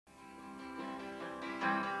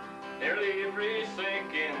every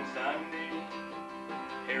second Sunday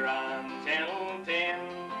here on Channel 10.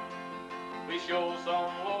 We show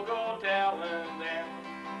some local talent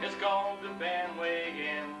and it's called the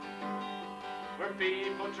BandWagon, where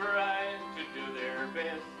people try to do their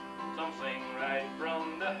best. Some sing right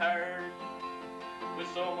from the heart. With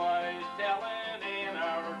so much talent in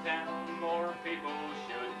our town, more people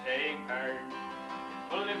should take part.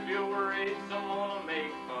 Well, if you're worried someone will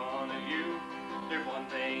make fun of you, there's one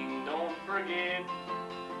thing don't forget.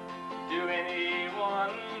 To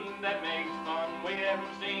anyone that makes fun, we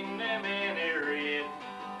haven't seen them in here yet.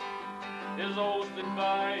 Is hosted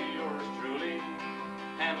by yours truly,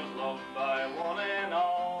 and was loved by one and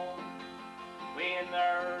all. We end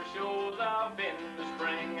our shows off in the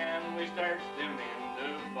spring, and we start them in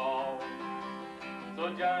the fall. So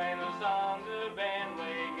join us on the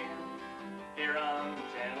BandWagon here on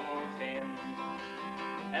Channel 10,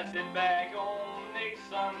 and sit back on next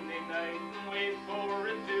Sunday night and wait for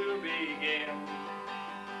it to begin.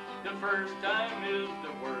 The first time is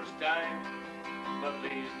the worst time, but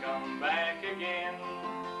please come back again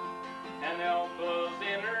and help us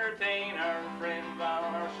entertain our friends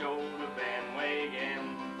on our show, the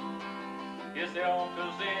BandWagon. Yes, help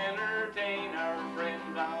us entertain our friends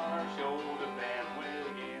on our show, the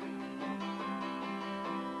BandWagon.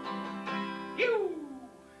 You.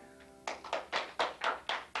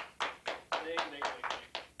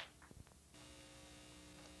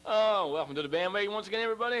 Oh, welcome to the BandWagon once again,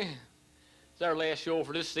 everybody. It's our last show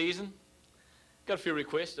for this season. Got a few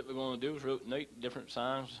requests that we're going to do throughout the night, different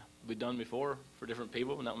songs we've done before for different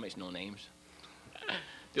people, and that one makes no names.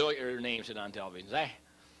 They like their names sit on television, eh?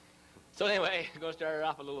 So anyway, I'm going to start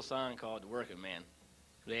off a little song called The Working Man.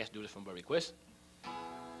 They asked to do this from by request.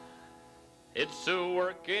 It's a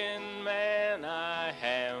working man I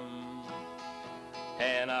am,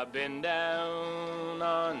 and I've been down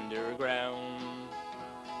underground.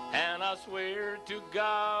 And I swear to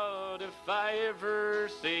God, if I ever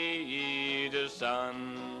see the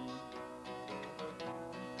sun,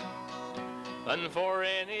 and for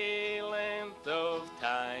any length of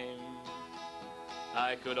time,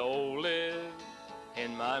 I could hold it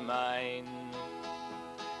in my mind,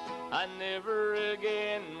 I never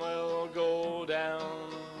again will go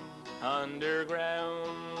down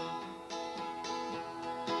underground.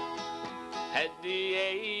 At the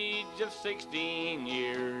age of 16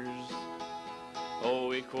 years,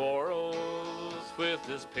 oh, he quarrels with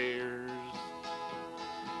his peers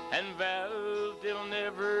and vows he'll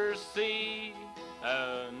never see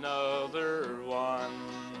another one.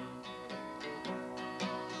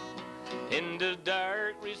 In the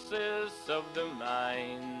dark recess of the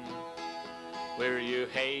mind, where you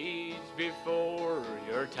age before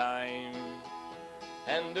your time,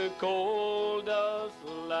 and the cold dust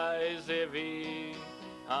lies heavy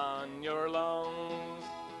on your lungs.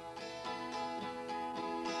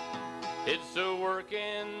 It's a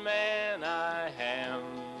working man I am,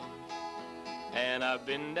 and I've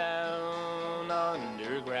been down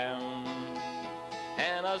underground.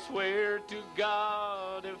 And I swear to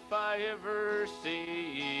God, if I ever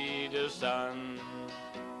see the sun,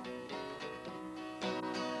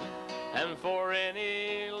 and for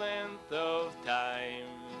any length of time,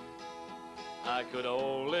 I could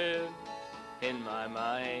hold it in my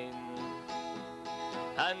mind,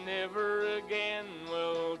 I never again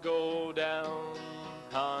will go down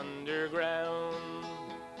underground.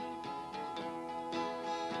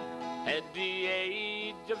 At the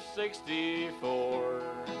age of 64,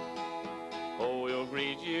 oh, he'll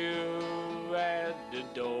greet you at the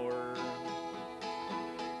door,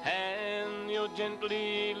 and he'll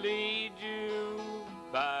gently lead you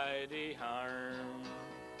by the arm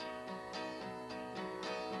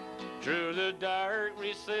through the dark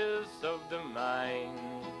recess of the mind.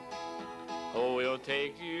 Oh, he'll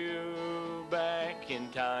take you back in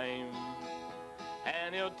time,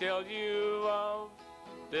 and he'll tell you of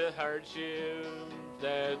the hardships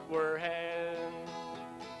that were had.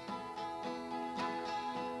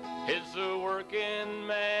 It's a working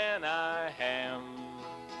man I am,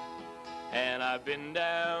 and I've been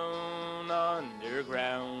down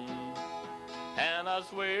underground. And I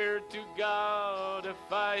swear to God,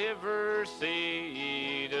 if I ever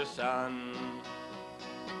see the sun,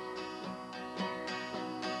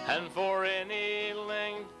 and for any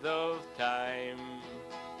length of time,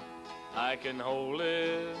 I can hold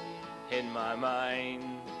it in my mind,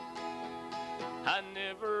 I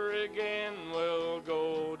never again will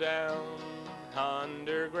go down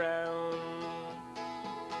underground.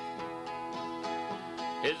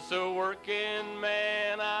 It's a working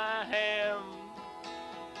man I am,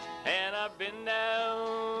 and I've been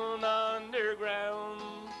down underground,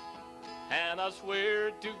 and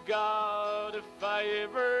swear to God if I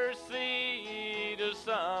ever see the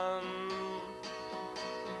sun,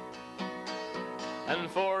 and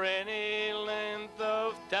for any length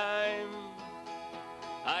of time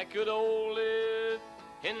I could hold it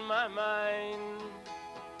in my mind,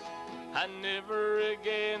 I never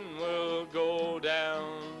again will go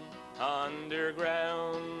down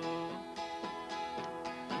underground.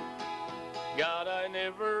 God, I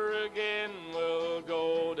never again will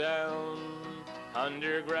go down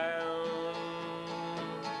underground.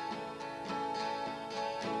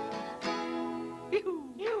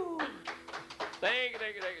 Thank you,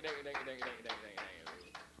 thank you, thank you, thank you, thank you, thank you, thank you, thank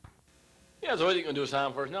you. Yeah, so what are you going to do a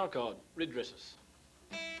song for us now called Red Dresses?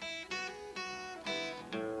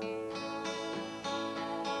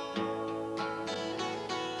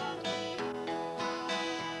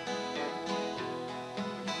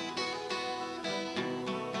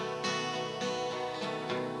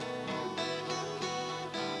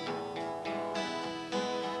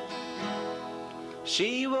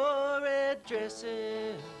 She wore red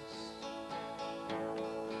dresses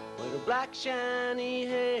with her black shiny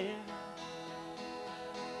hair.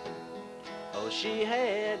 Oh, she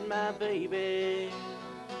had my baby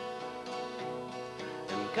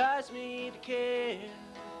and caused me to care.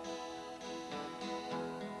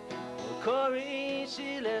 Oh, Corey,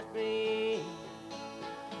 she left me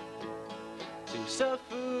to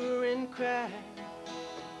suffer and cry.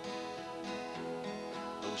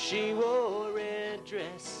 Oh, she wore red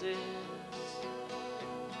dresses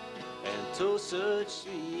and told such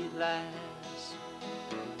sweet lies.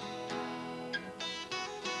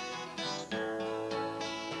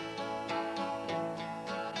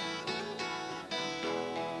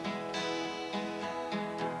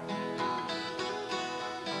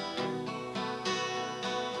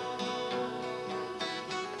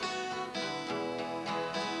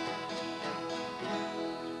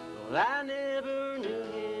 Well, I never knew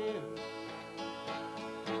him,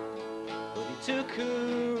 but he took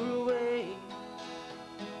her away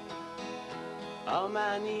on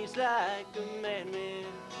my knees like a madman.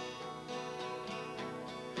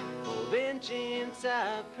 For vengeance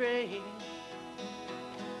I pray,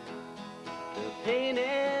 the pain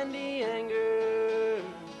and the anger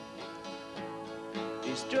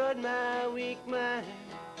destroyed my weak mind.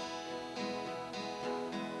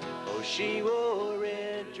 Oh, she wore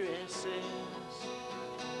red dresses,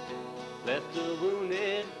 left the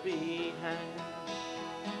wounded behind.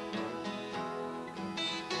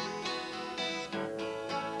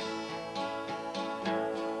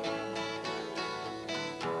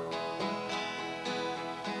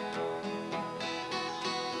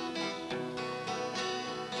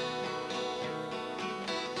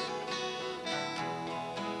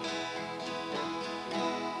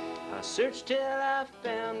 I searched till I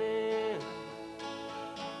found him,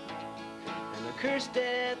 and I cursed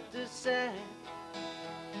at the sight.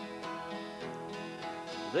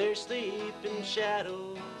 Their sleeping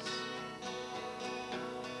shadows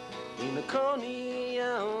in the cold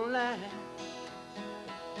neon light,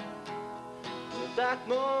 in the dark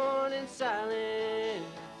morning silence,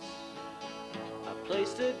 I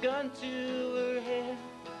placed a gun to her head.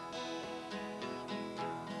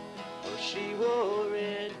 Oh, she wore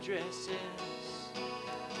red dresses,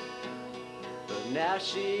 but now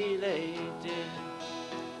she lay dead.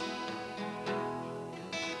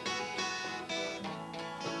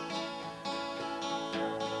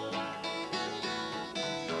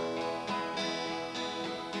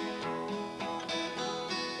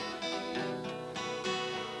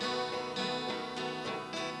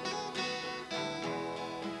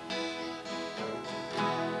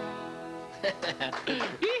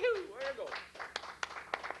 Yee-hoo! Where you go?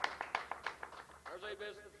 How's that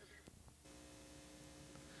business?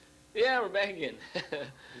 Yeah, we're back again.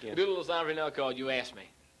 Again. Do a little song right now called You Asked Me.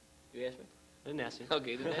 You asked me? Didn't ask you.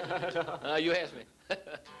 Okay, didn't ask me? You asked me.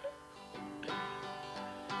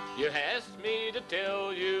 You asked me to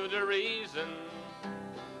tell you the reason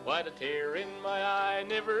why the tear in my eye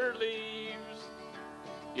never leaves.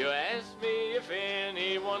 You asked me if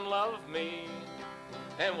anyone loved me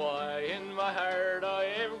and why in my heart I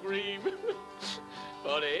am grieved.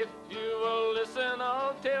 But if you will listen,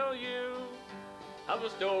 I'll tell you of a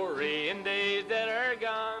story in days that are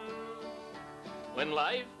gone, when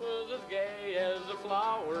life was as gay as a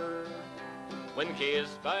flower, when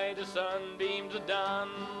kissed by the sunbeams of dawn.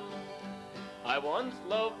 I once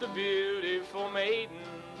loved a beautiful maiden,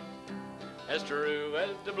 as true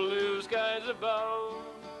as the blue skies above.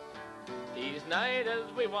 Each night as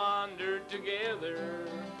we wandered together,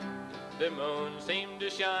 the moon seemed to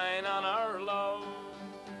shine on our love.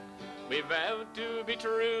 We vowed to be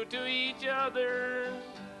true to each other,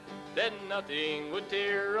 that nothing would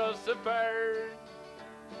tear us apart.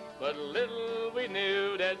 But little we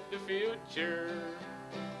knew that the future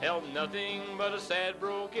held nothing but a sad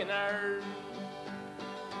broken heart.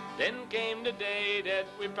 Then came the day that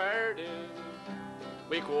we parted.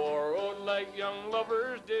 We quarreled like young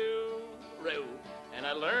lovers do. And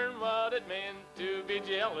I learned what it meant to be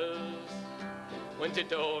jealous when she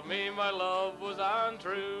told me my love was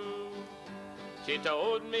untrue. She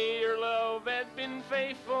told me her love had been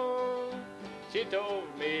faithful. She told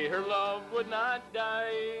me her love would not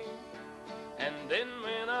die. And then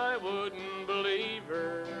when I wouldn't believe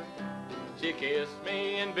her, she kissed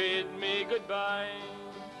me and bid me goodbye.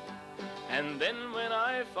 And then when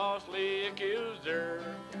I falsely accused her,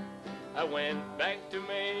 I went back to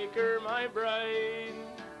make her my bride.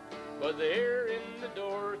 But there in the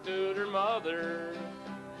door stood her mother,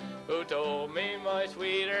 who told me my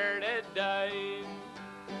sweetheart had died.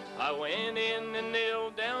 I went in and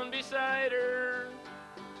knelt down beside her,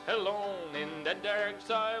 alone in that dark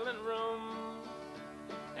silent room,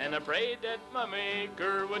 and I prayed that my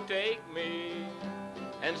Maker would take me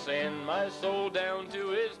and send my soul down to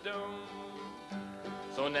his doom.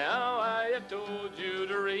 So now I have told you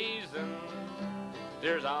the reason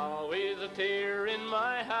there's always a tear in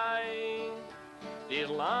my eye. These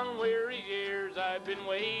long weary years I've been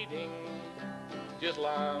waiting, just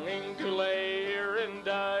longing to lay here and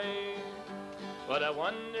die. But I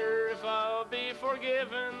wonder if I'll be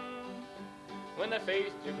forgiven when I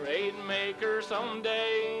face the great Maker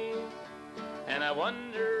someday. And I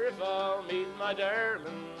wonder if I'll meet my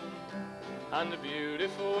darling on the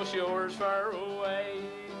beautiful shores far away.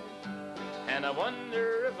 And I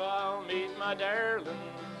wonder if I'll meet my darling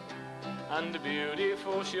on the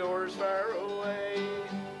beautiful shores far away.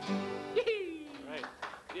 Yee-hee! Right.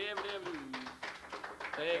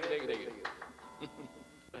 Take it.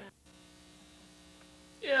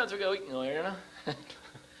 Yeah, that's okay. We can go here, you know.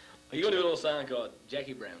 You're gonna do a little song called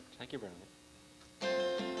Jackie Brown. Jackie Brown.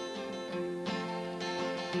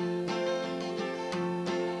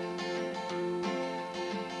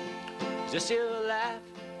 Is this your life,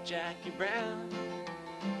 Jackie Brown?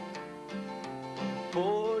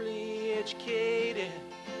 Poorly educated,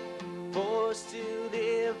 forced to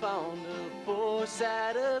live on the poor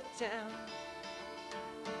side of town.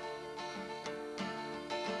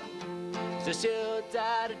 Is this your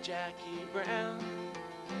daughter, Jackie Brown?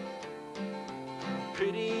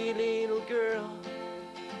 Pretty little girl,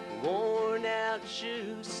 worn out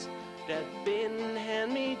shoes that been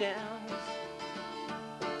hand-me-downs.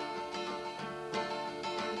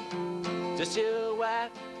 Just your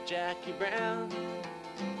wife, Jackie Brown.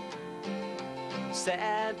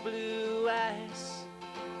 Sad blue eyes,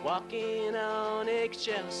 walking on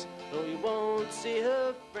eggshells, though you won't see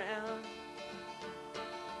her frown.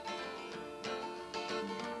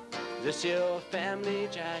 Just your family,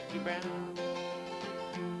 Jackie Brown.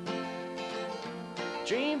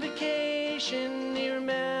 Dream vacation near a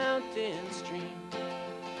mountain stream,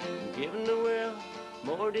 giving the world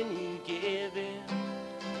more than you give in.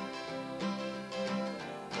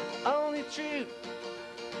 Only truth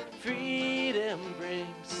freedom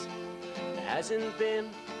brings hasn't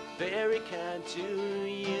been very kind to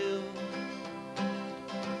you.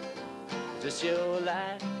 Just your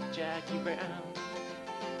life, Jackie Brown.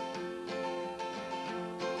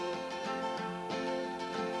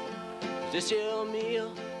 Just your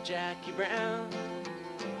meal, Jackie Brown.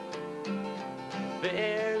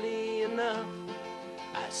 Barely enough.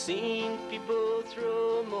 I've seen people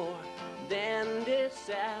throw more than this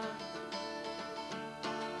out.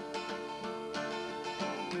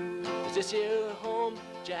 Is this your home,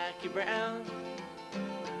 Jackie Brown?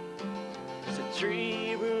 It's a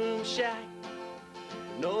 3-room shack,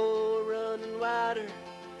 no running water,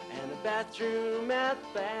 and a bathroom out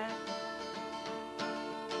back.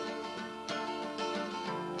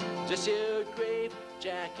 Just your grave,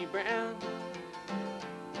 Jackie Brown.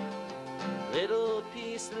 Little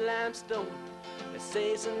piece of limestone that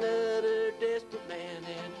says another desperate man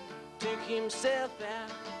had took himself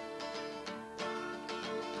out.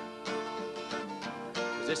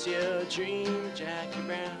 Is this your dream, Jackie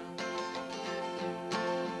Brown?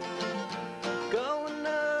 Going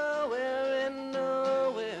nowhere and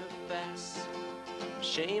nowhere fast.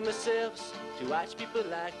 Shame myself to watch people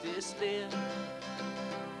like this live.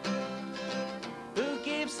 Who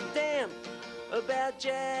gives a damn about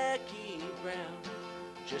Jackie Brown?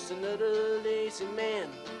 Just another lazy man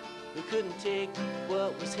who couldn't take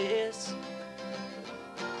what was his.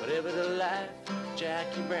 Whatever the life,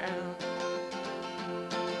 Jackie Brown.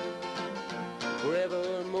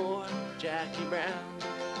 Forevermore, Jackie Brown.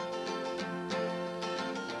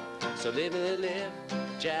 So live and live,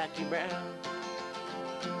 Jackie Brown.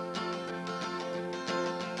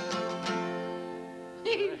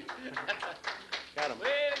 Got him.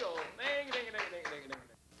 Way to go. Ding, ding, ding, ding, ding, ding.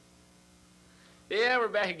 Yeah, we're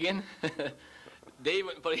back again. Dave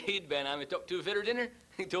went and put a headband on me. Took 2 fiddles in her.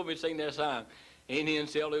 He told me to sing that song. Ain't he in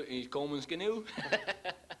sail out in his Coleman's canoe?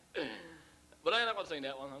 But I'm not going to sing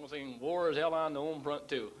that one. I'm going to sing War is Hell on the Home Front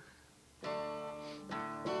too.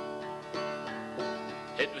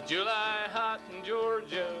 It was July hot in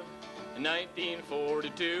Georgia in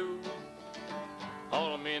 1942.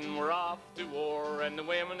 All the men were off to war and the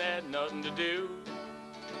women had nothing to do.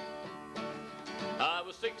 I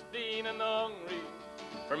was 16 and hungry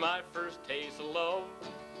for my first taste of love.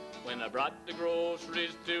 When I brought the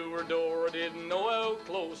groceries to her door, I didn't know how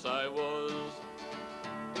close I was.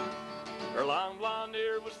 Her long blonde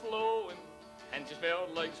hair was flowing and she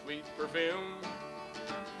smelled like sweet perfume.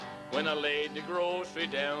 When I laid the grocery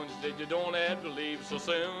down, she said, "You don't have to leave so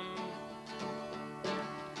soon."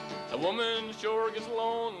 A woman sure gets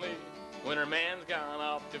lonely when her man's gone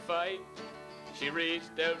off to fight. She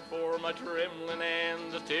reached out for my trembling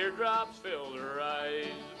hands as teardrops filled her eyes.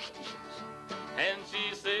 And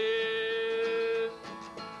she said,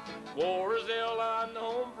 "War is hell on the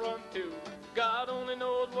home front too. God only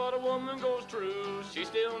knows what a woman goes through. She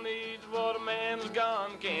still needs what a man's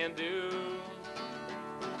gone can do.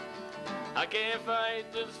 I can't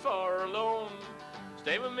fight this far alone.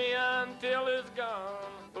 Stay with me until it's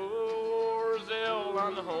gone. Oh, war's hell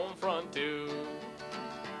on the home front too."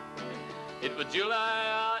 It was July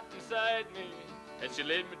hot inside me as she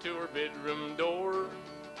led me to her bedroom door.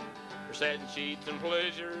 Her satin sheets and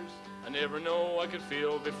pleasures I never know I could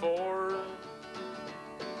feel before.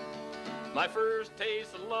 My first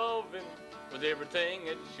taste of loving was everything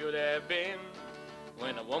it should have been.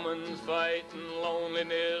 When a woman's fighting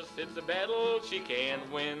loneliness, it's a battle she can't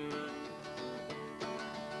win.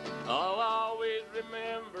 I'll always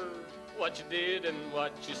remember what you did and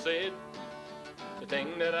what you said. The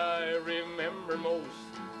thing that I remember most,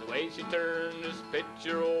 the way she turned this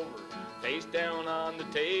picture over, face down on the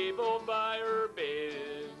table by her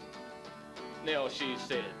bed. Now she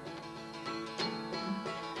said,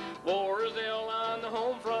 "War is hell on the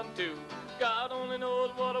home front too. God only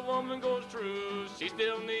knows what a woman goes through. She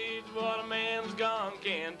still needs what a man's gone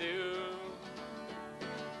can do.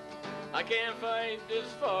 I can't fight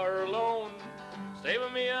this far alone. Stay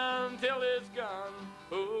with me until it's gone.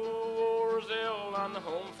 Oh, war's hell on the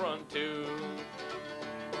home front too.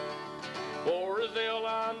 War is hell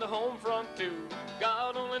on the home front too.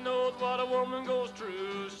 God only knows what a woman goes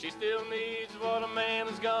through. She still needs what a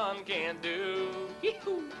man's gone can do.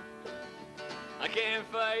 Yee-hoo. I can't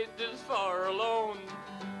fight this far alone.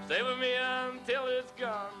 Stay with me until it's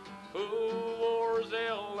gone. Oh, war's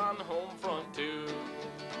hell on the home front too.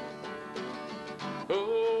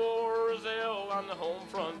 Oh, war's hell on the home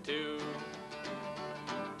front too.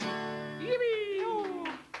 Yippee!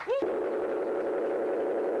 Woo!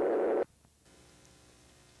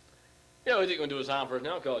 Yeah, we're going to do a song for us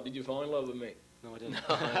now called "Did You Fall in Love with Me?" No, I didn't.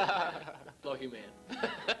 Lucky man.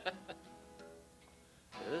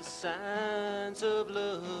 The signs of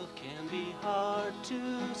love can be hard to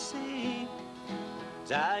see.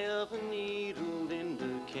 Die of a needle in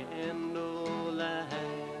the candlelight.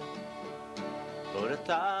 But I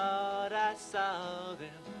thought I saw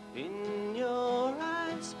them in your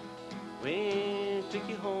eyes when I took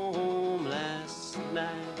you home last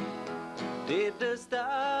night. Did the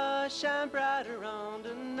stars shine brighter on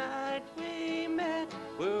the night we met?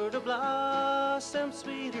 Were the blossoms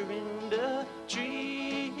sweeter in the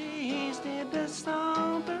trees? Did the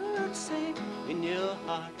songbirds sing in your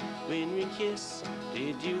heart when we kissed?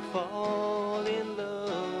 Did you fall in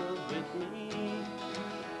love with me?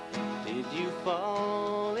 Did you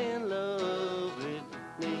fall in love with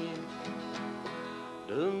me?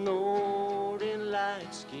 The northern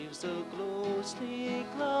lights gives a ghostly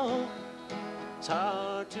glow. It's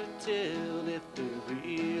hard to tell if they're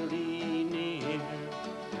really near.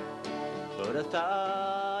 But I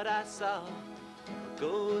thought I saw a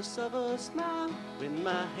ghost of a smile when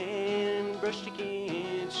my hand brushed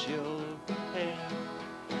against your hair.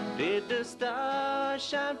 Did the stars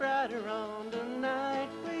shine brighter on the night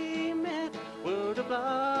we met? Were the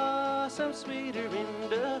blossoms sweeter in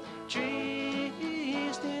the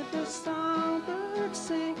trees? Did the songbirds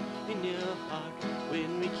sing in your heart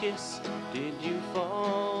when we kissed? Did you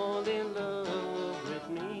fall in love with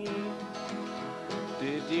me?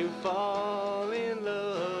 Did you fall in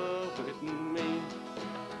love with me?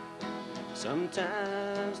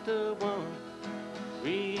 Sometimes the one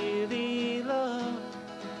really love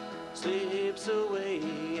slips away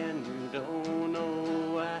and you don't know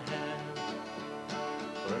why.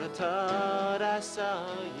 thought I saw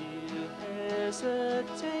you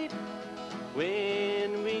hesitate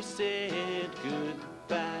when we said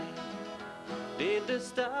goodbye. Did the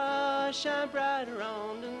stars shine brighter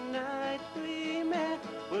on the night we met?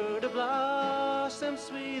 Were the blossoms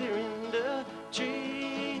sweeter in the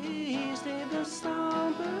trees? Did the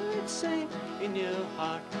songbirds sing in your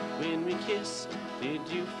heart when we kissed? Did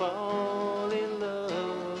you fall in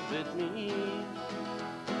love with me?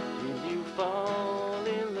 Did you fall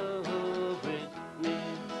in love with me?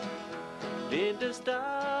 Did the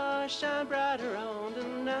stars shine brighter on the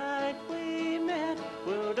night we met?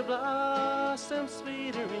 Were the blossoms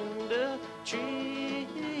sweeter in the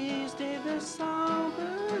trees? Did the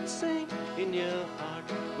songbirds sing in your heart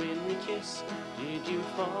when we kissed? Did you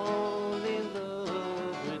fall in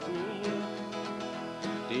love with me?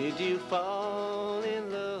 Did you fall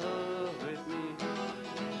in love with me?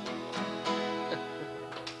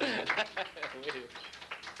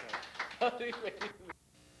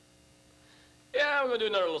 Yeah, we're going to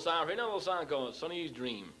do another little song for you. Another little song called Sonny's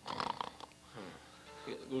Dream.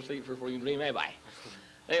 Go sleep before you dream. Hey, bye.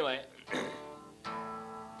 Anyway.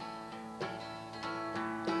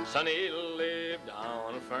 Sonny lived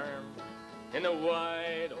on a farm in a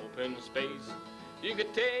wide open space. You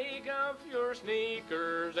could take off your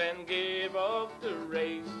sneakers and give up the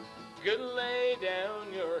race. You could lay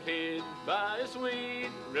down your head by a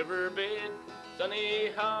sweet riverbed.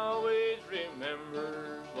 Sonny always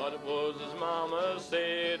remembers what it was his mama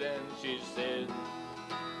said, and she said,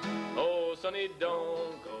 "Oh, Sonny,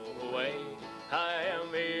 don't go away. I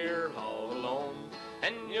am here all alone,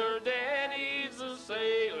 and your daddy's a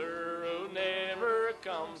sailor who never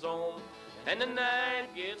comes home. And the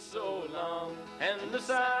night gets so long, and the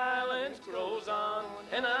silence grows on,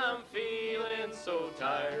 and I'm feeling so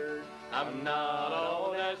tired, I'm not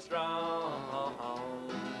all that strong."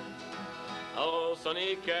 Oh,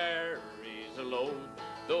 Sonny carries a load,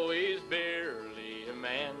 though he's barely a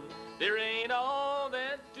man. There ain't all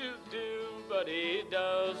that to do, but he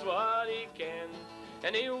does what he can.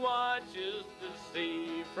 And he watches the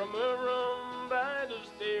sea from a room by the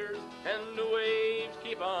stairs, and the waves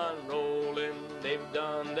keep on rolling. They've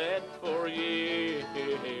done that for years.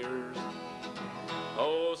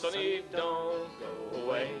 Oh, Sonny, don't go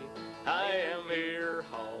away. I am here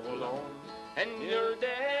all alone, and your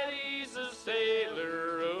daddy's a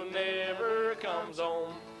sailor who never comes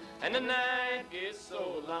home. And the night gets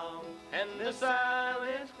so long, and the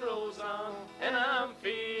silence grows on, and I'm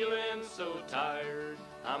feeling so tired,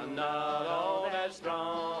 I'm not all that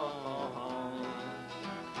strong.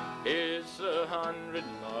 It's 100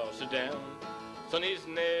 miles down, Sonny's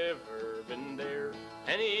never been there,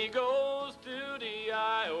 and he goes to the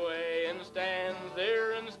highway and stands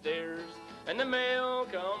there and stares. And the mail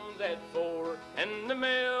comes at 4, and the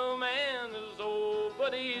mailman is old,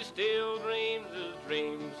 but he still dreams his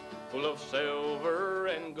dreams full of silver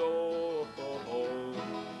and gold.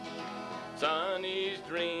 Sonny's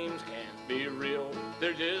dreams can't be real,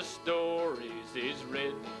 they're just stories he's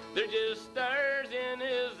read. They're just stars in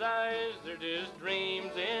his eyes, they're just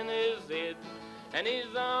dreams in his head. And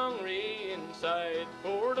he's hungry inside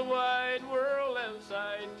for the wide world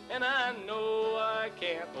outside, and I know I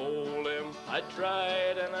can't hold him. I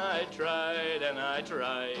tried and I tried and I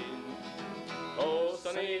tried. Oh,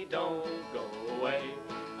 Sonny, don't go away.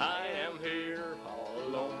 I am here all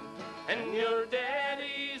alone, and your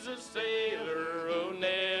daddy's a sailor who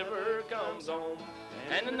never comes home.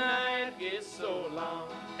 And the night gets so long,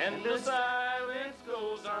 and the silence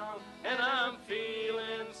goes on, and I'm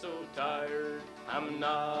feeling so tired, I'm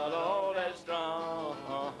not all that strong.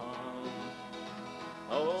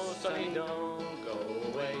 Oh, Sonny, don't go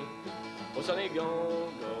away. Oh, Sonny,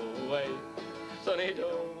 don't go away. Sonny,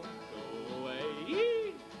 don't go away.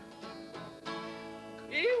 Yee!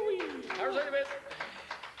 Yee-wee! How's that, bit?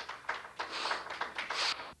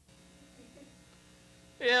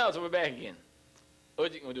 Yeah, so we're back again. We're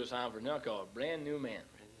going to do a song for now called Brand New Man.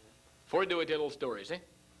 Before we do it, tell a little story, see?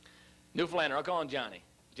 Newfoundlander, I'll call him Johnny.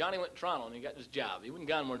 Johnny went to Toronto and he got this job. He wouldn't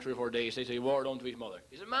gone more than 3 or 4 days, so he wired on to his mother.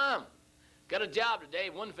 He said, "Mom, got a job today,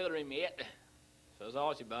 one feather in me yet." So that's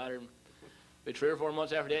all she bothered him. But 3 or 4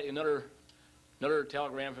 months after that, another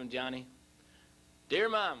telegram from Johnny. "Dear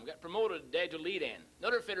Mom, got promoted today to lead in.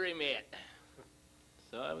 Another feather in me yet."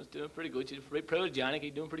 So I was doing pretty good. She's pretty proud of Johnny.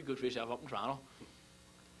 He's doing pretty good for himself up in Toronto.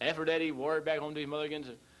 After that, he wired back home to his mother again and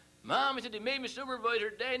said, "Mom," he said, "they made me supervisor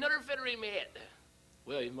today, another feather in me head."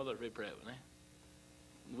 Well, his mother was very proud, wasn't he?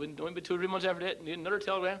 Wouldn't be 2 or 3 months after that, and he had another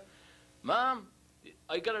telegram. "Mom,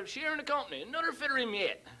 I got a share in the company, another feather in me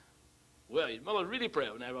head." Well, his mother was really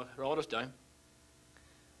proud now for all this time.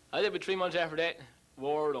 I think about 3 months after that,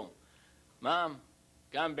 wired on. "Mom,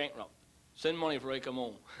 Guy I'm bankrupt. Send money before I come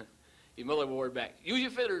home. His mother wore back. Use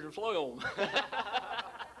your feathers and fly home.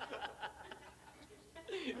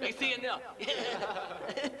 I see it now.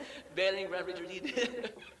 Banning Brad Richards. Make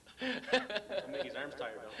his arms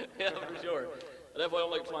tired, though. Yeah, for sure. That's why I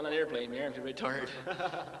don't like flying on an airplane. My arms are very tired.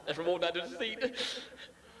 That's from holding onto the seat.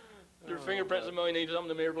 There's fingerprints of mine in some of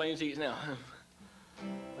them airplane seats now.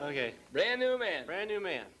 Okay. Brand new man. Brand new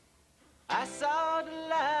man. I saw the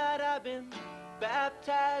light, I've been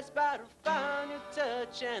baptized by the fire in your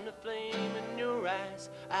touch and the flame in your eyes.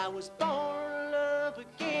 I was born in love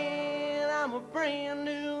again, I'm a brand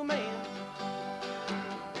new man.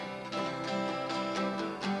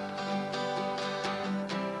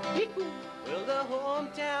 Well, the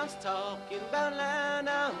hometown's talking about line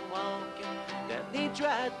I'm walking that leads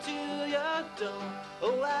right to your door.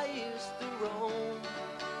 Oh, I used to roam,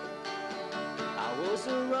 I was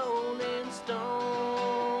a rolling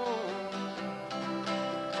stone.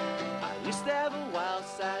 I used to have a wild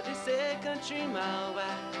side, they said country mile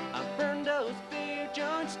wide. I burned those beer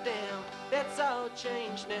joints down, that's all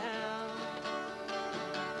changed now.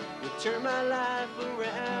 You turned my life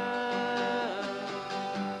around.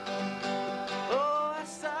 Oh, I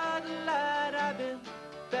saw the light, I've been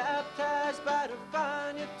baptized by the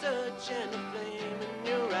fire in your touch and the flame in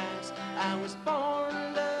your eyes. I was born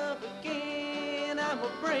in love again, I'm a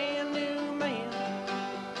brand new man.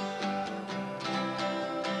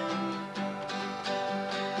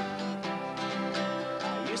 I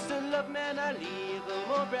used to love men, I leave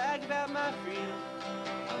them or brag about my freedom.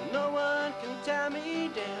 Oh, no one can tie me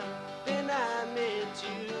down, then I met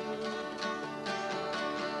you.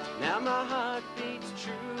 Now my heart beats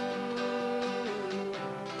true.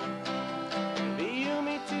 You and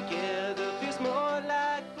me together feels more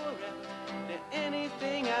like forever than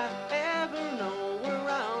anything I ever know. We're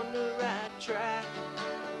on the right track,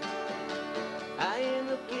 I ain't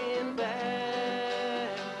looking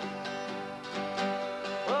back.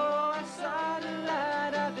 Oh, I saw the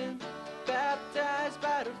light, I've been baptized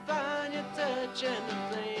by the fire in your touch and the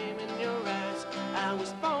flame in your eyes. I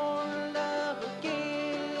was born in love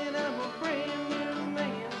again, I'm a brand new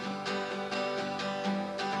man.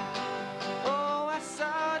 Oh, I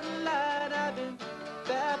saw the light, I've been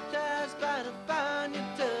baptized by the fire in your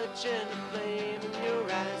touch and the flame in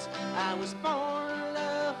your eyes. I was born in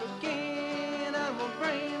love again, I'm a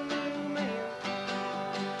brand new man.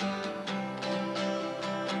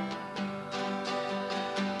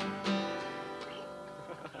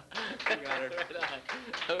 Got her. Right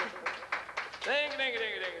on. Ding, ding, ding, ding,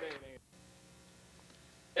 ding, ding.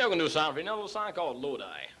 Yeah, we're going to do a song for you. You know a little song called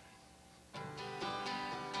Lodi.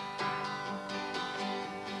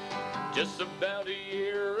 Just about a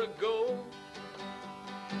year ago,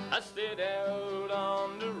 I set out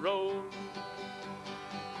on the road,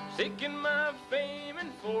 seeking my fame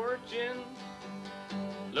and fortune,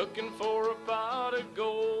 looking for a pot of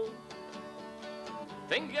gold.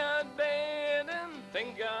 Think I'd bad and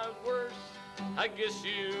think I'd worse, I guess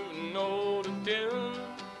you know the tune.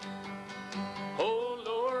 Oh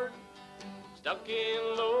Lord, stuck in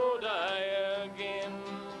Lodi again.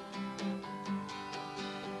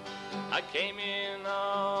 I came in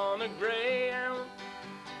on a Greyhound,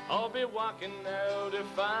 I'll be walking out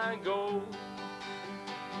if I go.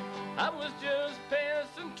 I was just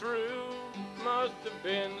passing through, must have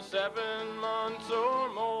been 7 months or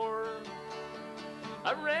more.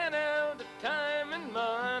 I ran out of time and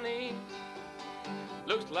money,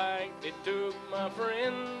 looks like they took my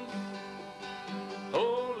friends.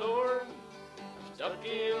 Oh Lord, I'm stuck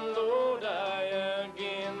in Lodi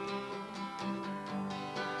again.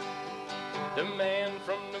 The man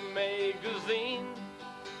from the magazine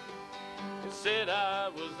said I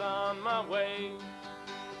was on my way.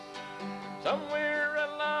 Somewhere I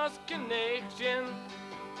lost connection,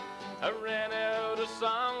 I ran out of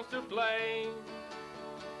songs to play.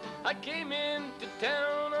 I came into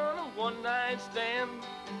town on a one-night stand,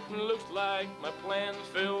 looks like my plans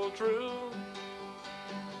fell true.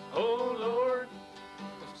 Oh Lord,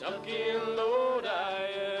 I'm stuck in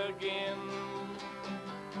Lodi again.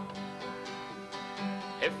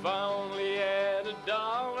 If I only had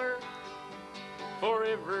 $1 for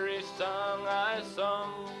every song I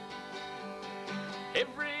sung,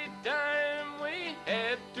 every time we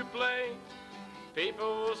had to play,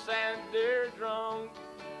 people sat there drunk.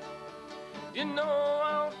 You know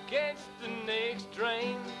I'll catch the next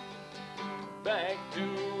train back to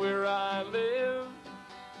where I live.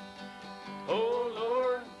 Oh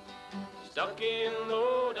Lord, stuck in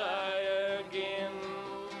Lodi again.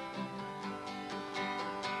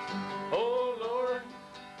 Oh Lord,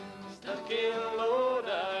 stuck in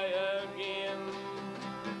Lodi again.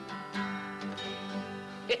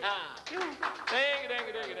 Dang it.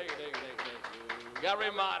 Got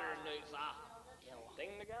very modern new song. Ding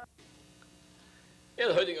the guy. Yeah,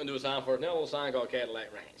 the hoodie gonna do a song for us. Now a little song called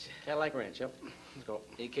Cadillac Ranch. Cadillac Ranch, yep. Let's go.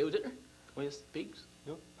 Any cows in there? With pigs?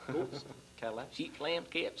 No. Goats? Cadillac? Sheep, lambs,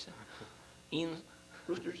 calves, hens,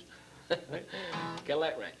 roosters.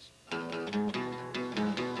 Cadillac Ranch.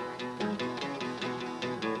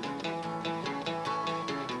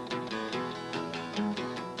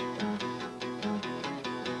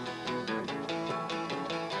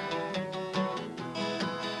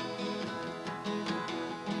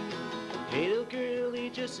 Hey, little girlie,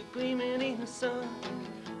 just a gleaming in the sun,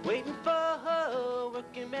 waiting for her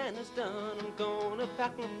working man is done. I'm gonna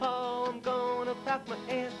pack my paw, I'm gonna pack my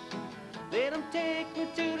aunt. Let them take me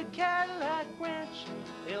to the Cadillac Ranch.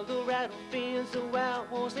 Eldorado fins, the wild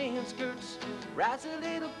horse and skirts. Rides a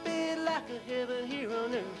little bit like a heaven here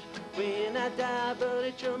on earth. When I die, but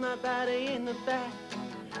it throw my body in the back.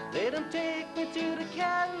 Let them take me to the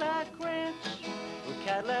Cadillac Ranch. Oh,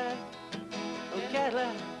 Cadillac, oh,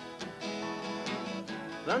 Cadillac.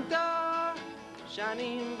 Front door,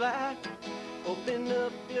 shining black. Open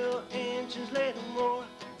up your engines, let them roar.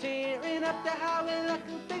 Tearing up the highway like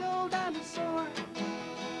a big old dinosaur.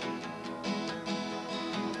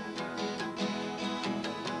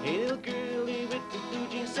 Hey, little girlie with the blue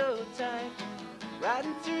jeans so tight,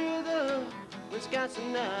 riding through the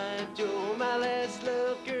Wisconsin night. You're my last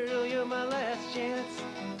love, girl, you're my last chance.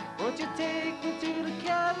 Won't you take me to the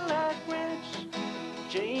Cadillac Ranch?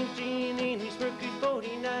 James Dean in his Mercury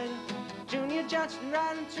 49, Junior Johnson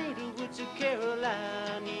riding through the woods of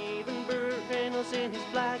Caroline. Even Burt Reynolds in his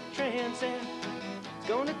black Trans Am. It's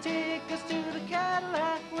gonna take us to the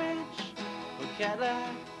Cadillac Ranch. Oh,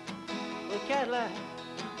 Cadillac, oh, Cadillac.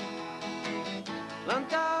 Front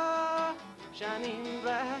door, shining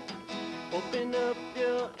black. Open up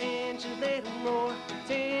your engines, let them roar.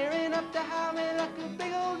 Tearing up the highway like a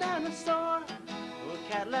big old dinosaur. Oh,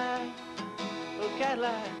 Cadillac, oh,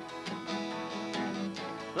 Cadillac.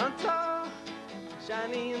 Front door,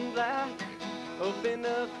 shining black. Open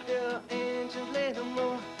up your engines, let them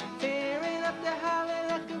roar. Tearing up the highway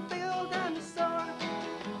like a big old dinosaur.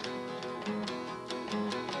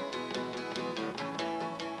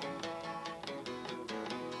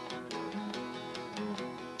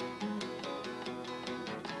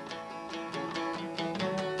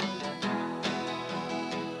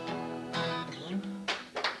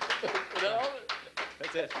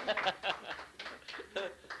 That's it.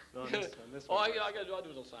 No, on this Oh, one. I gotta do a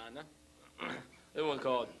little sign now. This one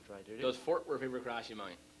called Does Fort Worth Ever Cross Your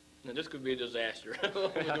Mind? Now, this could be a disaster. We'll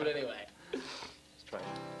do it anyway. Let's try it.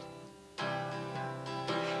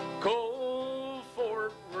 Cold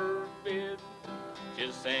Fort Worth bid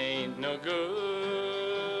just ain't no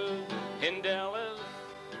good in Dallas,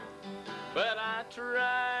 but I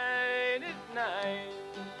tried it night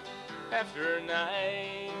after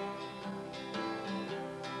night.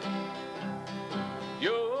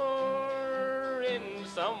 You're in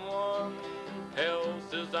someone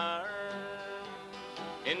else's arms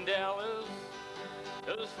in Dallas.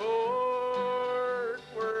 Does Fort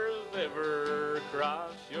Worth ever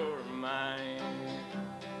cross your mind?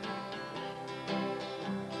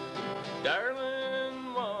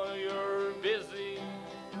 Darling, while you're busy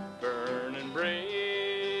burning bridges,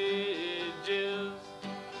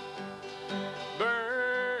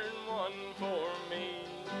 burn one for me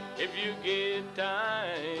if you get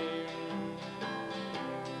time.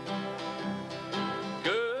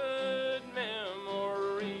 Good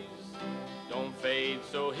memories don't fade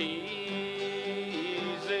so easy.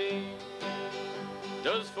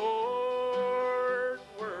 Does Fort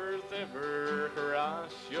Worth ever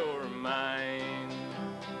cross your mind?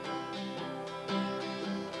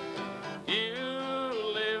 You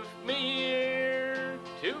left me here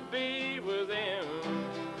to be with him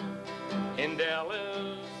in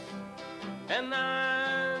Dallas, and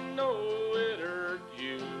I know it hurt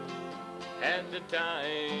you at the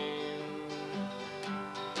time.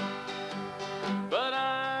 But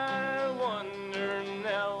I wonder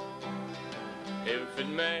now if it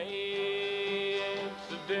makes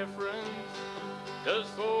a difference. Does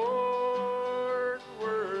Fort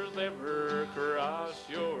Worth ever cross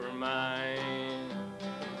your mind?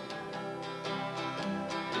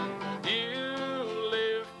 You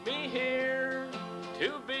left me here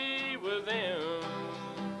to be with him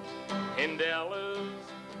in Dallas,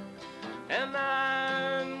 and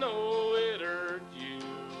I know it hurt you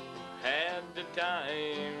at the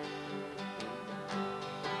time.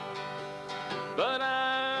 But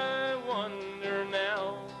I wonder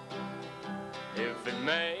now if it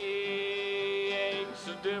makes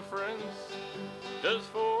a difference. Does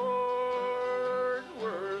Fort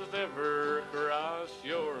Worth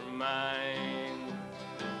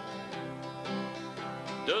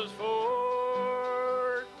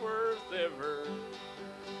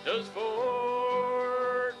Does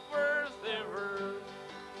Fort Worth ever,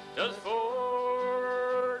 does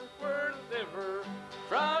Fort Worth ever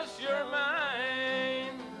cross your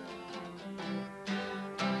mind?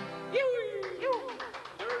 There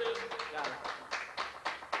it is. Got it.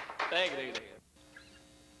 Thank you.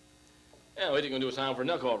 Yeah, we're gonna do a song for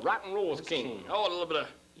another called Rock and Roll's King. Oh, a little bit of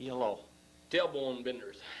Yellow. tailbone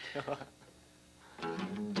benders.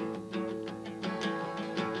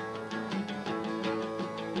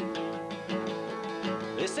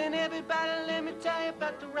 Listen, everybody, let me tell you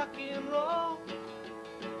about the rock and roll.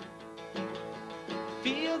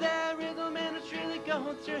 Feel that rhythm and it's really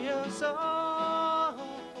going through your soul.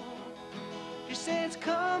 She says,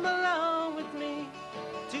 come along with me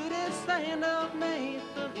to this land of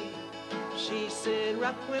make-believe. She said,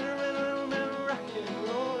 rock when rhythm and rock and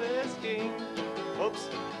roll is king. Oops.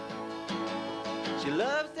 She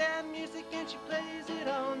loves that music and she plays it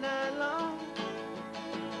all night long.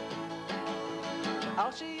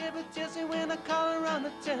 All she ever tells me when I call her on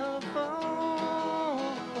the telephone,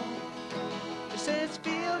 she says,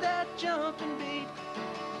 feel that jumping beat,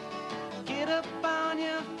 get up on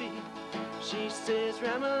your feet. She says,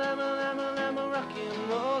 rama, lama, lama, lama, rock and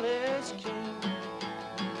roll is king.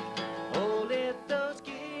 Oh, let those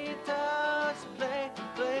guitars play,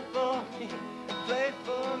 play for me, play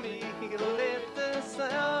for me. Let the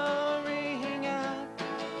sound ring out,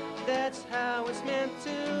 that's how it's meant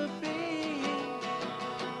to be.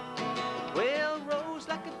 Well, rolls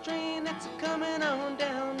like a train that's coming on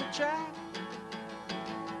down the track,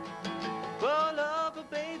 full of a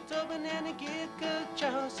Beethoven and a good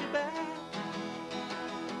Chelsea back.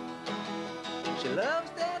 She loves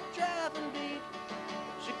that driving beat,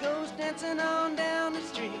 she goes dancing on down the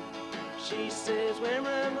street. She says,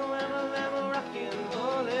 whamma, whamma, whamma, rock and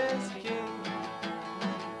roll is king.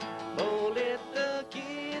 Oh, let the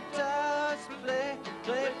guitars play,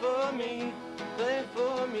 play for me, play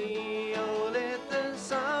for me. Oh, let the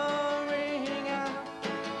song ring out,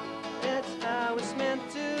 that's how it's meant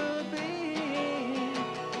to be.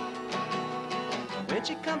 When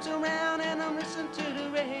she comes around and I'm listening to the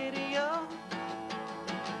radio,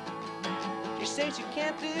 she says you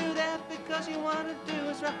can't do that because you want to do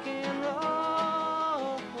is rock and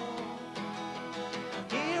roll.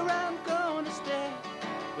 Here I'm going to stay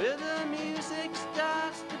where the music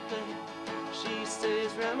starts to play. She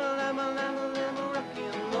says, rama, lama, lama, lama, rock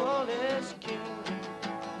and roll is king.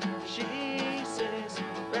 She says,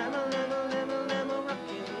 rama, lama, lama, lama, rock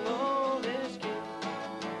and roll is king.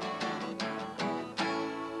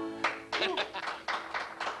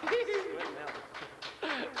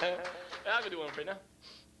 I can do one for you now.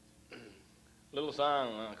 Little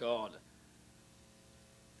song called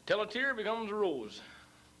Till a Tear Becomes a Rose.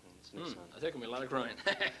 I think it'll be a lot of crying.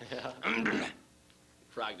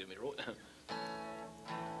 Frog did me wrote.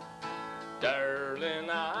 Darling,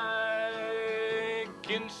 I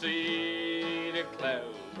can see the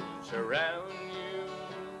clouds around you,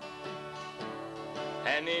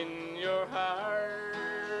 and in your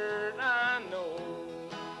heart I know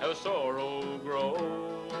how sorrow grows.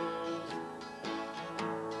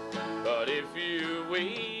 But if you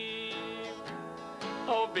weep,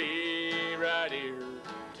 I'll be right here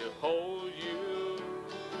to hold you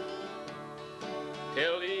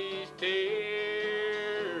till each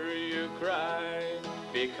tear you cry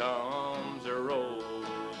becomes a rose.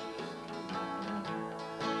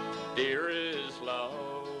 Dearest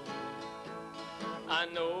love, I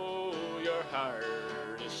know your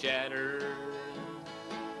heart is shattered,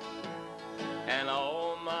 and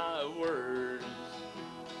all my words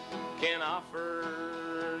can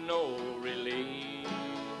offer no relief.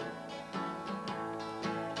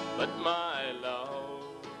 But my love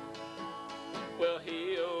will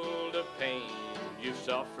heal the pain you've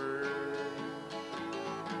suffered,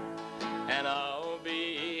 and I'll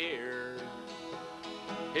be here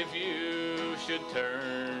if you should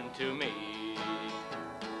turn to me.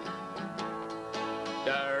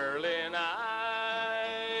 Darling,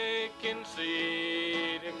 I can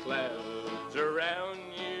see the clouds around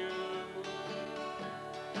you,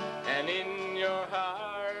 and in your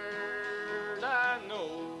heart I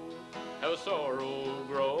know how sorrow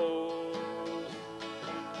grows.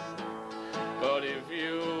 But if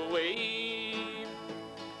you weep,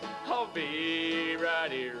 I'll be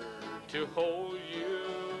right here to hold you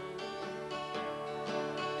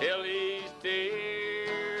till each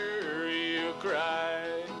tear you cry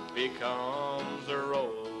becomes a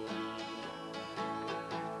rose.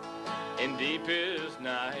 In deepest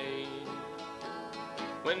night,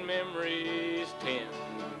 when memories tend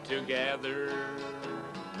to gather,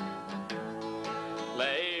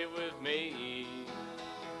 lay with me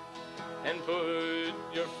and put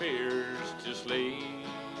your fears to sleep,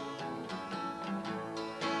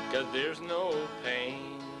 'cause there's no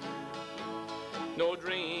pain, no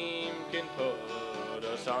dream can put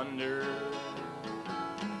us under.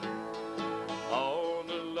 All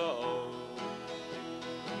the love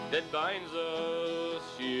that binds us,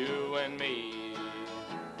 you and me,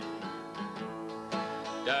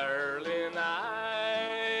 darling,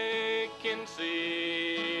 I can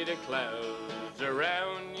see the clouds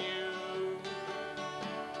around you,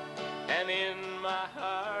 and in my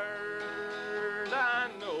heart I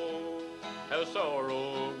know how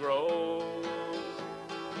sorrow grows.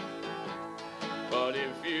 But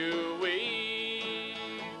if you weep,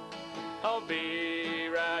 I'll be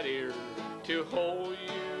right here to hold you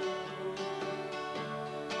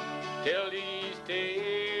till each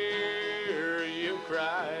tear you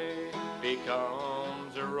cry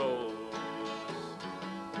becomes a rose,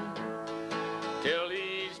 till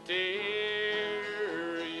each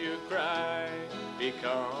tear you cry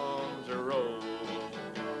becomes a rose.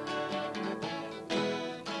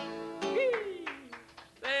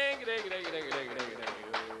 Thank you, thank you, thank you, thank you, thank you, thank you, thank you.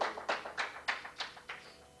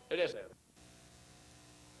 It is that.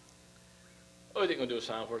 Oh, I think we'll do a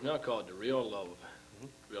song for us now called The Real Love.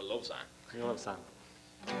 Real Love Song. Real love song.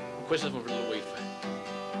 Request this one for the little wife.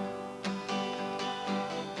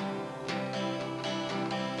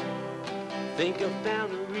 Think I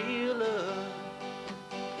found a real love,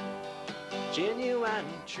 genuine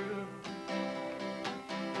and true.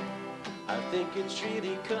 I think it's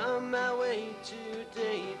really come my way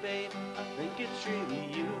today, babe. I think it's really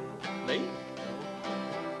you. Me?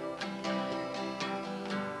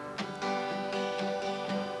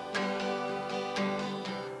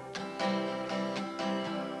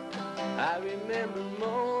 I remember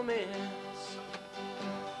moments,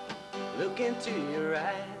 look into your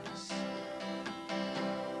eyes.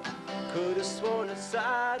 Could have sworn I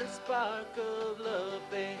saw the spark of love,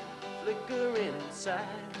 babe, flickering inside.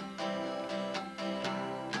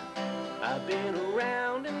 I've been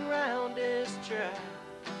around and round this track,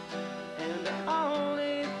 and the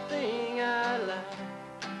only thing I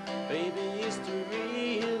like, baby, is the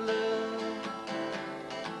real love.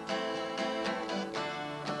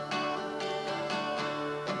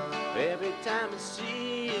 Every time I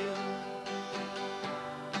see you,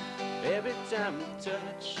 every time we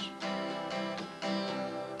touch,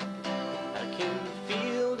 I can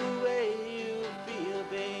feel the way you feel,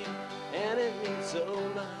 babe, and it means so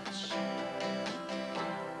much.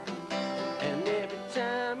 And every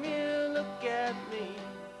time you look at me,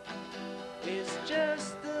 it's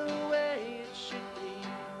just the way it should be,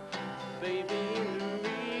 baby, in the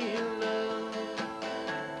real love.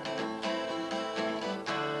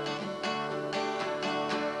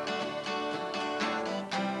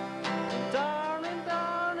 Darling,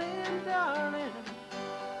 darling, darling,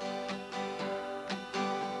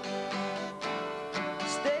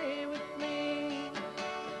 stay with me,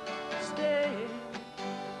 stay.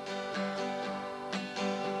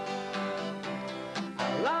 I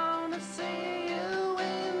long to see you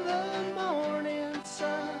in the morning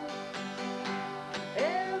sun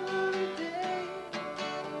every day,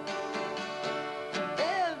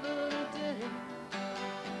 every day.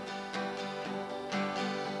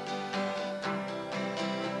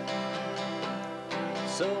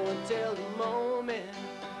 So until the moment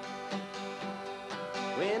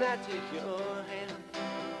when I take your hand,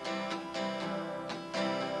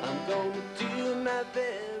 I'm gonna do my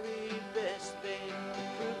very best, babe, to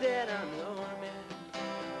prove that I'm your man.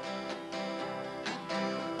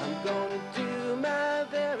 I'm gonna do my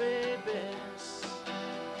very best.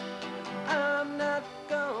 I'm not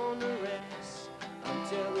gonna rest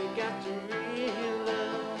until we got to real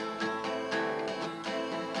love.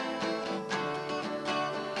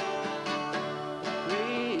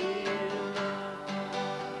 Real love.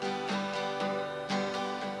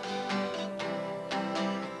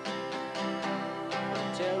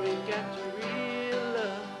 Until we got to real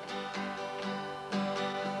love.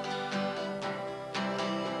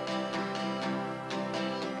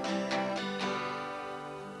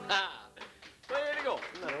 Ha! Well, there you go.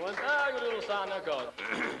 Another one. Ah, I got a little song now called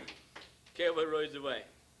Cowboy Rides Away.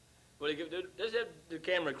 Well, this is the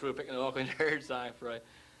camera crew picking all kinds of hard song for it.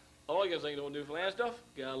 All you can sing don't do for land stuff.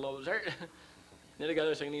 Gotta love his heart. Then they got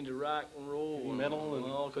us singing into rock and roll Heavy metal and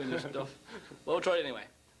and- all kinds of stuff. Well, we'll try it anyway.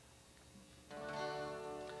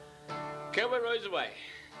 Cowboy Rides Away.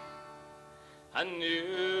 I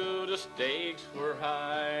knew the stakes were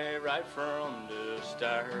high right from the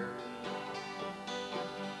start.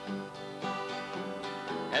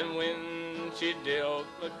 And when she dealt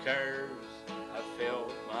the cards, I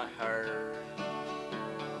felt my heart.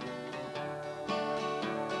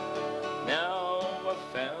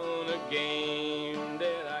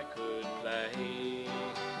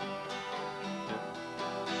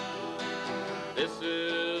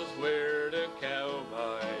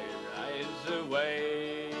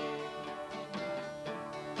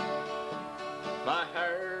 My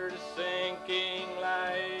heart is sinking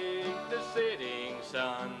like the setting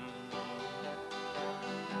sun,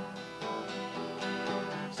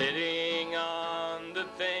 sitting on the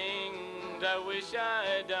things I wish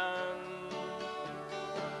I'd done.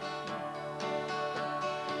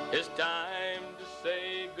 It's time to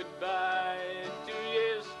say goodbye to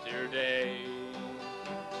yesterday.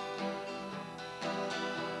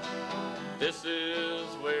 This is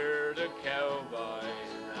where the cowboy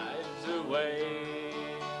rides away,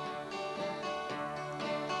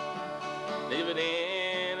 living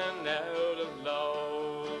in and out of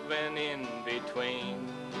love and in between.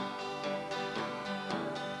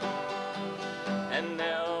 And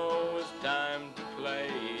now it's time to play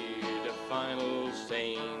the final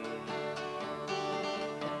scene,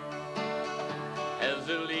 as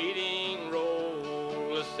the leading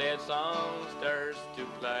role, a sad song starts to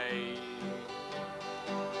play.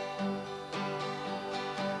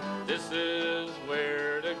 This is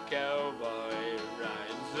where the cowboy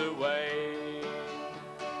rides away,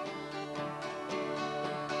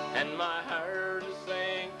 and my heart is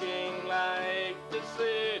sinking like the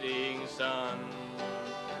setting sun,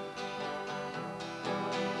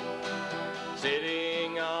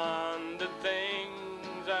 sitting on the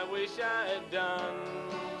things I wish I'd done.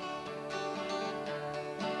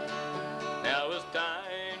 Now it's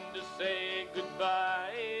time to say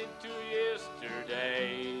goodbye to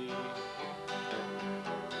yesterday,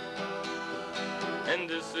 and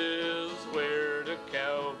this is where the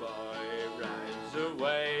cowboy rides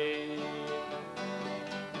away,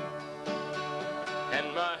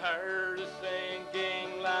 and my heart is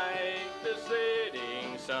sinking like the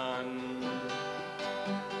setting sun,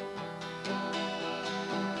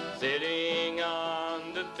 sitting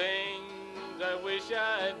on the things I wish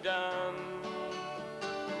I'd done.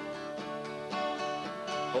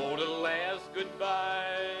 Oh, the last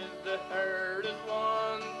goodbye, the hardest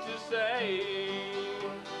one to say.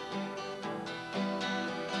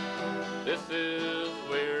 This is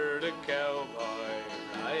where the cowboy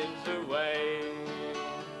rides away,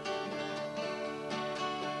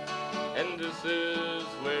 and this is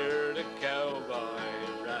where the cowboy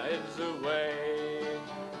rides away.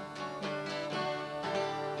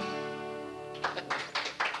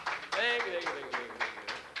 Thank you.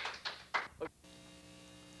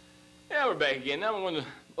 Yeah, we're back again. Now we're going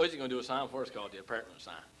to do a song for us called the apartment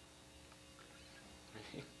sign.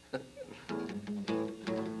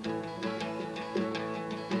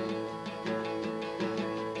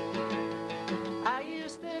 I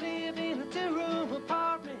used to live in a two-room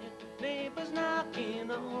apartment, neighbors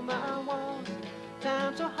knocking on my walls.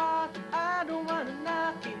 Times so hard, I don't want to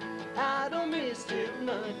knock it, I don't miss it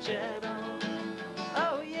much at all.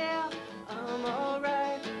 Oh yeah, I'm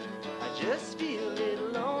alright, I just feel a little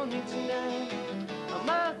lonely tonight. I'm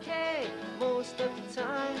okay most of the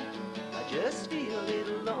time, I just feel a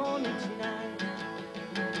little lonely tonight.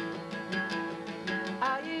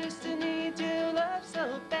 I used to need your love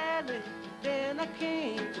so badly, then I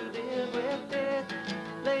came to live with it.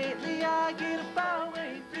 Lately I get a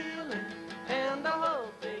faraway feeling, and the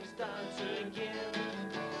whole thing starts again.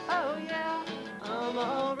 Oh yeah, I'm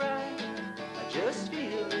alright, I just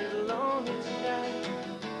feel a little lonely tonight.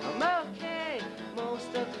 I'm okay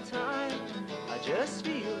most of the time, I just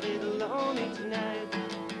feel a little lonely tonight.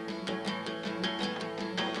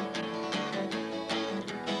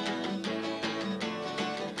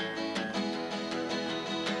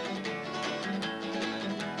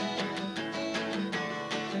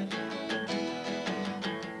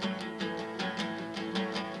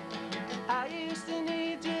 I used to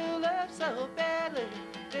need your love so badly,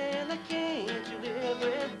 then I came to live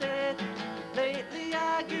with it. Lately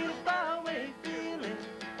I get a faraway feeling,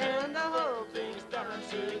 and the whole thing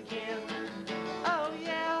starts again. Oh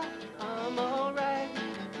yeah, I'm alright,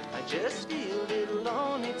 I just feel a little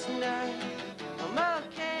lonely tonight. I'm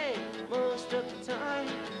okay most of the time,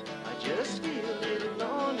 I just feel a little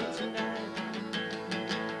lonely tonight.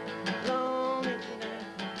 Lonely tonight,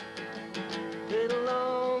 little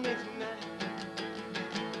lonely tonight,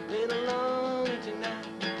 little lonely tonight.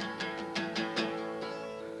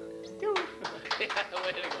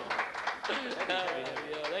 Way to go.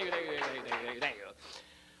 Thank you.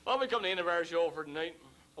 Well, we come to the end of our show for tonight.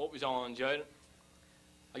 Hope you all enjoyed it.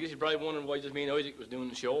 I guess you're probably wondering why just me and Isaac was doing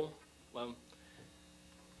the show. Well,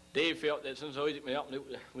 Dave felt that since Isaac been up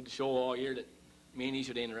with the show all year, that me and he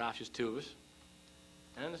should end the raft, just two of us.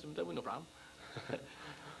 And that was no problem.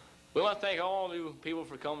 We want to thank all you people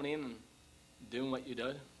for coming in and doing what you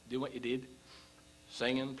did,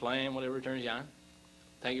 singing, playing, whatever turns you on.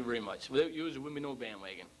 Thank you very much. Without you, there wouldn't be no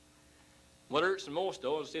bandwagon. What hurts the most,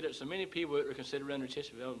 though, is to see that so many people that are considering their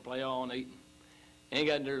Chesterfield and play all night Ain't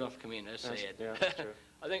got dirt off to come in. That's sad. Yeah, that's true.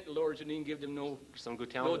 I think the Lord shouldn't even give them no Some good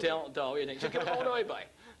talent. no talent at all. You think? Should give them all the way by.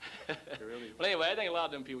 Really. Well, anyway, I think a lot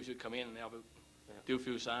of them people should come in and help out, do a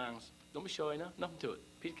few songs. Don't be shy enough. Nothing to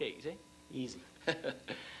it. Piece of cake, see? Easy.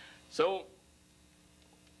 So,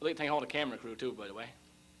 I'd like to thank all the camera crew too, by the way.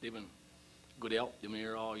 They've been good help. They've been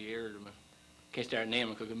here all year. Can't start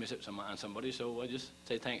naming because I could miss it on somebody. So I just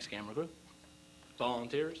say thanks, camera crew,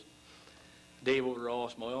 volunteers. Dave over at All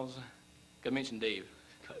Smiles. Gotta mention Dave.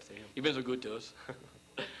 You've been so good to us.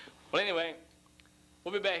 Well, anyway,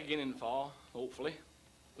 we'll be back again in the fall, hopefully.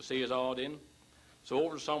 We'll see us all then. So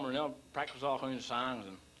over the summer now, practice all kinds of songs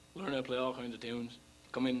and learn how to play all kinds of tunes.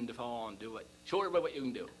 Come in the fall and do it. Show everybody what you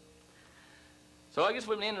can do. So I guess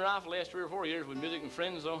we've been in and out for the last 3 or 4 years with Music and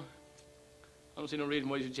Friends, so I don't see no reason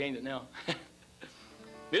why you should change it now.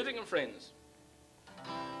 Music and Friends.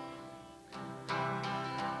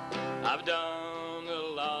 I've done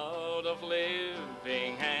a lot of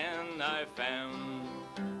living and I found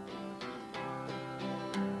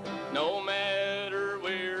no matter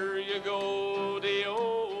where you go the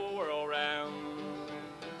old world round,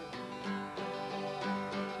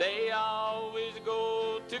 they always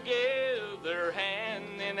go together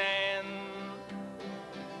hand in hand.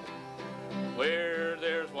 Where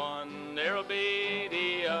there's one, there'll be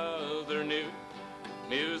the other. New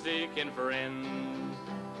music and friends.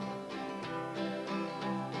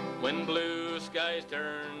 When blue skies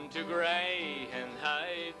turn to gray and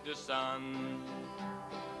hide the sun,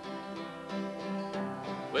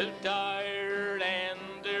 with tired and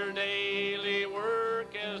their daily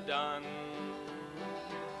work is done,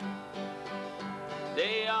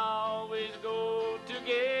 they always go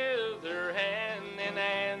together hand in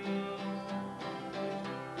hand.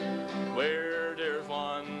 Where there's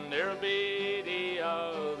one, there'll be the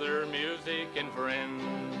other. Music and friends.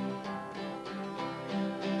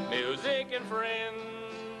 Music and friends.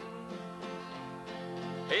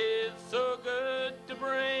 It's so good to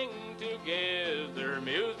bring together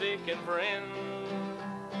music and friends.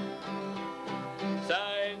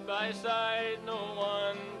 Side by side, no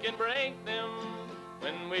one can break them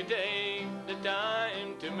when we take the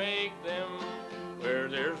time to make them. Where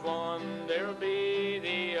there's one, there'll be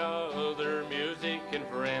the other. Music and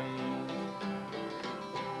friends.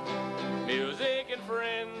 Music and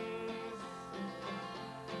friends.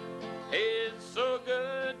 It's so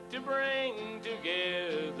good to bring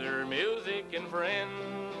together music and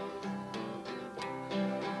friends.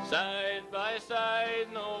 Side by side,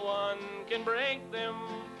 no one can break them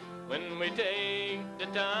when we take the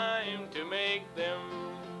time to make them.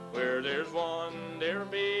 Where there's one, there'll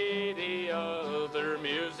be the other.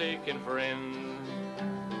 Music and friends.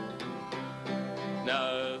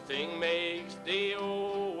 Nothing makes the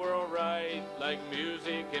old world right like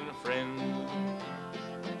music and friends.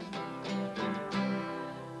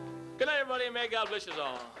 Good night, everybody. May God bless us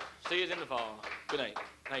all. See you in the fall. Good night.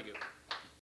 Thank you.